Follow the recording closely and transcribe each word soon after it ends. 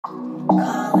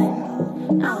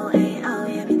Calling, oh, hey, oh,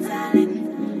 yeah, be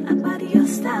telling. I body your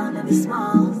style, never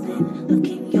small thing. Look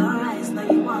in your eyes,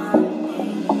 know you want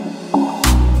me.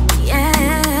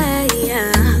 Yeah,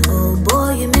 yeah, oh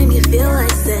boy, you make me feel like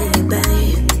say,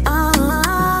 babe. Oh,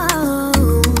 love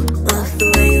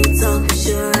the way you talk with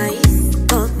your eyes.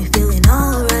 Got me feeling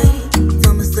alright.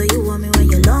 Tell me so you want me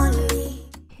when you're lonely.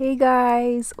 Hey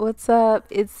guys, what's up?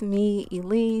 It's me,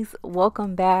 Elise.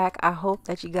 Welcome back. I hope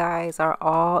that you guys are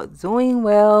all doing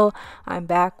well. I'm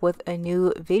back with a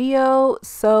new video.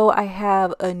 So I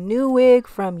have a new wig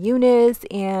from Unice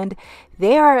and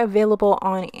they are available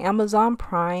on Amazon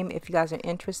Prime. If you guys are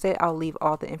interested, I'll leave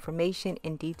all the information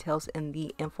and details in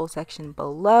the info section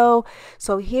below.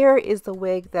 So here is the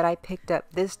wig that I picked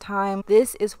up this time.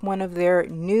 This is one of their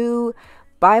new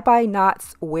Bleached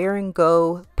Knots Wear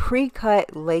Go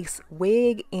pre-cut lace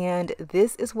wig, and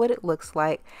this is what it looks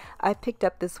like. I picked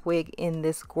up this wig in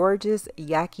this gorgeous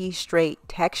yaki straight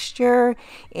texture,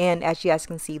 and as you guys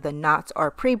can see, the knots are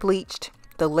pre-bleached.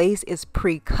 The lace is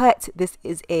pre-cut. This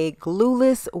is a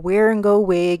glueless wear and go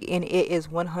wig, and it is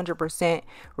 100%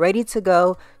 ready to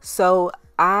go. So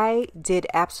I did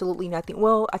absolutely nothing.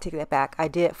 Well, I take that back. I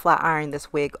did flat iron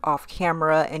this wig off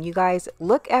camera, and you guys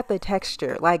look at the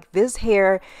texture. Like, this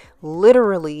hair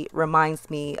literally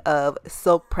reminds me of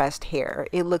silk pressed hair.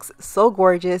 It looks so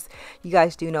gorgeous. You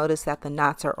guys do notice that the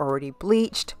knots are already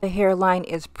bleached. The hairline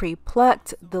is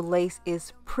pre-plucked. The lace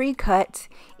is pre-cut,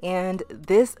 and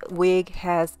this wig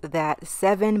has that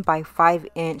 7 by 5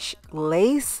 inch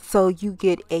lace, so you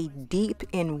get a deep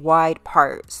and wide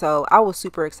part. So I was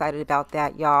super excited about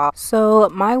that, y'all. So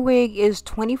my wig is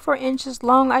 24 inches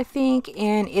long, I think,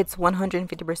 and it's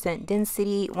 150%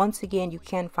 density. Once again, you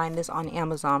can find this on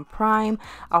Amazon Prime.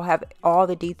 I'll have all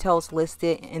the details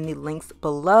listed in the links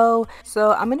below.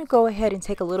 So I'm gonna go ahead and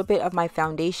take a little bit of my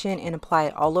foundation and apply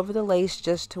it all over the lace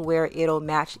just to where it'll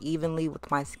match evenly with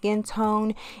my skin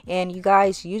tone. And you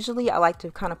guys, usually I like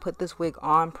to kind of put this wig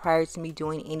on prior to me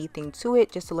doing anything to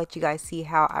it, just to let you guys see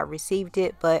how I received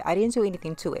it, but I didn't do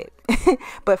anything to it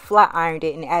but flat ironed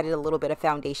it and added a little bit of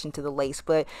foundation to the lace.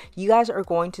 But you guys are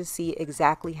going to see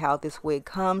exactly how this wig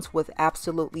comes with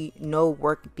absolutely no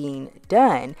work being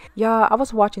done. Y'all, I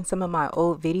was watching some of my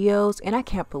old videos and I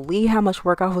can't believe how much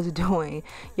work I was doing.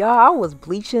 Y'all, I was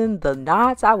bleaching the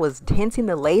knots, I was tinting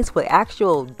the lace with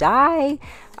actual dye,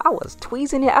 I was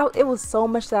tweezing it out. It was so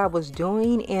much that I was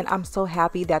doing, and I'm so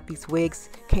happy that these wigs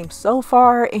came so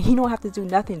far and you don't have to do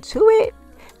nothing to it,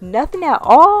 nothing at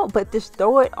all, but just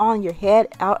throw it on your head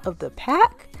out of the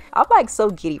pack. I'm like so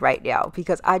giddy right now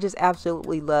because I just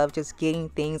absolutely love just getting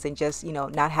things and just, you know,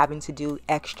 not having to do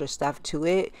extra stuff to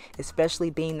it, especially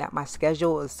being that my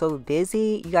schedule is so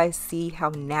busy. You guys see how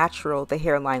natural the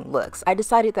hairline looks. I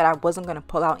decided that I wasn't going to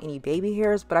pull out any baby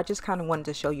hairs, but I just kind of wanted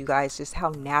to show you guys just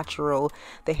how natural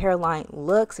the hairline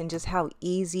looks and just how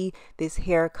easy this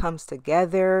hair comes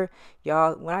together.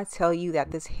 Y'all, when I tell you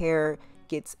that this hair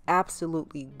gets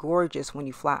absolutely gorgeous when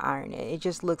you flat iron it, it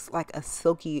just looks like a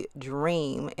silky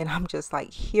dream, and I'm just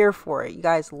like here for it. You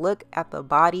guys, look at the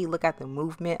body, look at the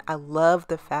movement. I love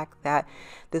the fact that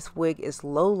this wig is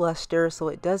low luster, so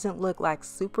it doesn't look like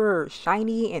super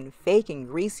shiny and fake and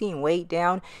greasy and weighed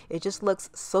down. It just looks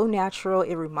so natural.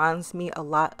 It reminds me a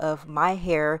lot of my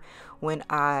hair when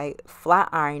I flat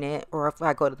iron it, or if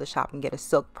I go to the shop and get a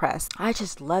silk press. I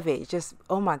just love it. Just,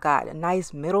 oh my god, a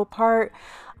nice middle part.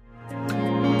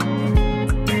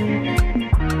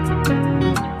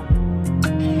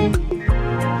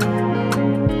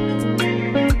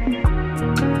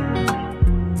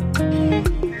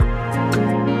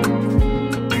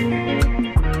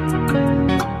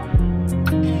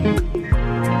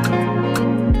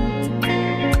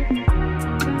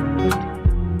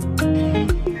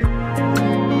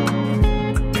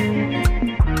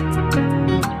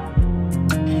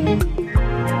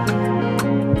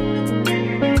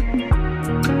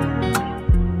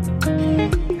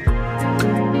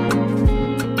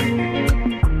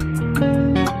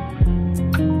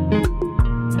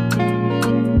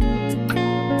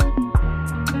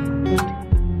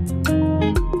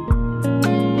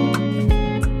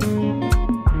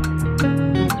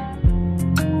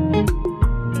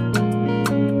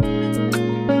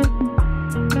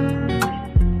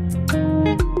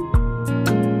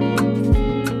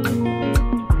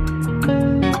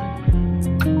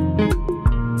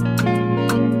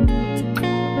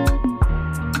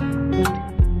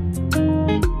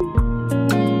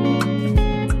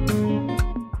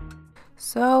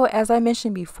 So as I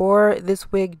mentioned before,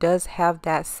 this wig does have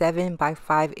that 7 by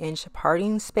 5 inch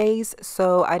parting space.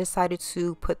 So I decided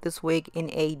to put this wig in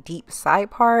a deep side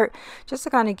part just to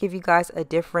kind of give you guys a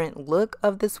different look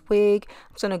of this wig.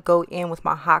 I'm just going to go in with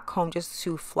my hot comb just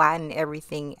to flatten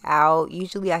everything out.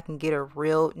 Usually I can get a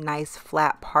real nice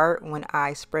flat part when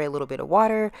I spray a little bit of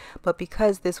water, but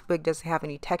because this wig doesn't have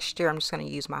any texture, I'm just going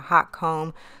to use my hot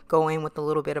comb, go in with a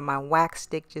little bit of my wax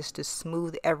stick just to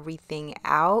smooth everything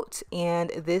out. And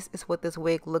this is what this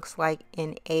wig looks like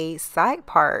in a side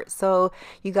part. So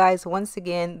you guys, once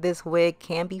again, this wig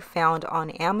can be found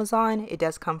on Amazon. It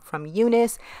does come from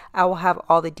Unice. I will have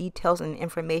all the details and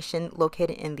information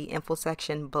located in the info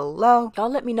section below. Y'all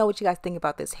let me know what you guys think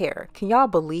about this hair. Can y'all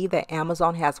believe that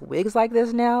Amazon has wigs like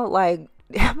this now? Like,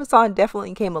 Amazon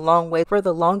definitely came a long way. For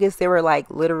the longest, they were like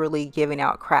literally giving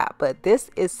out crap, but this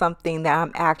is something that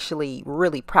I'm actually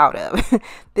really proud of.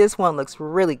 This one looks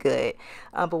really good.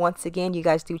 But once again, you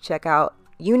guys do check out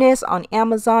Unice on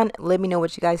Amazon. Let me know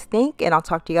what you guys think, and I'll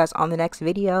talk to you guys on the next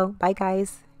video. Bye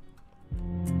guys.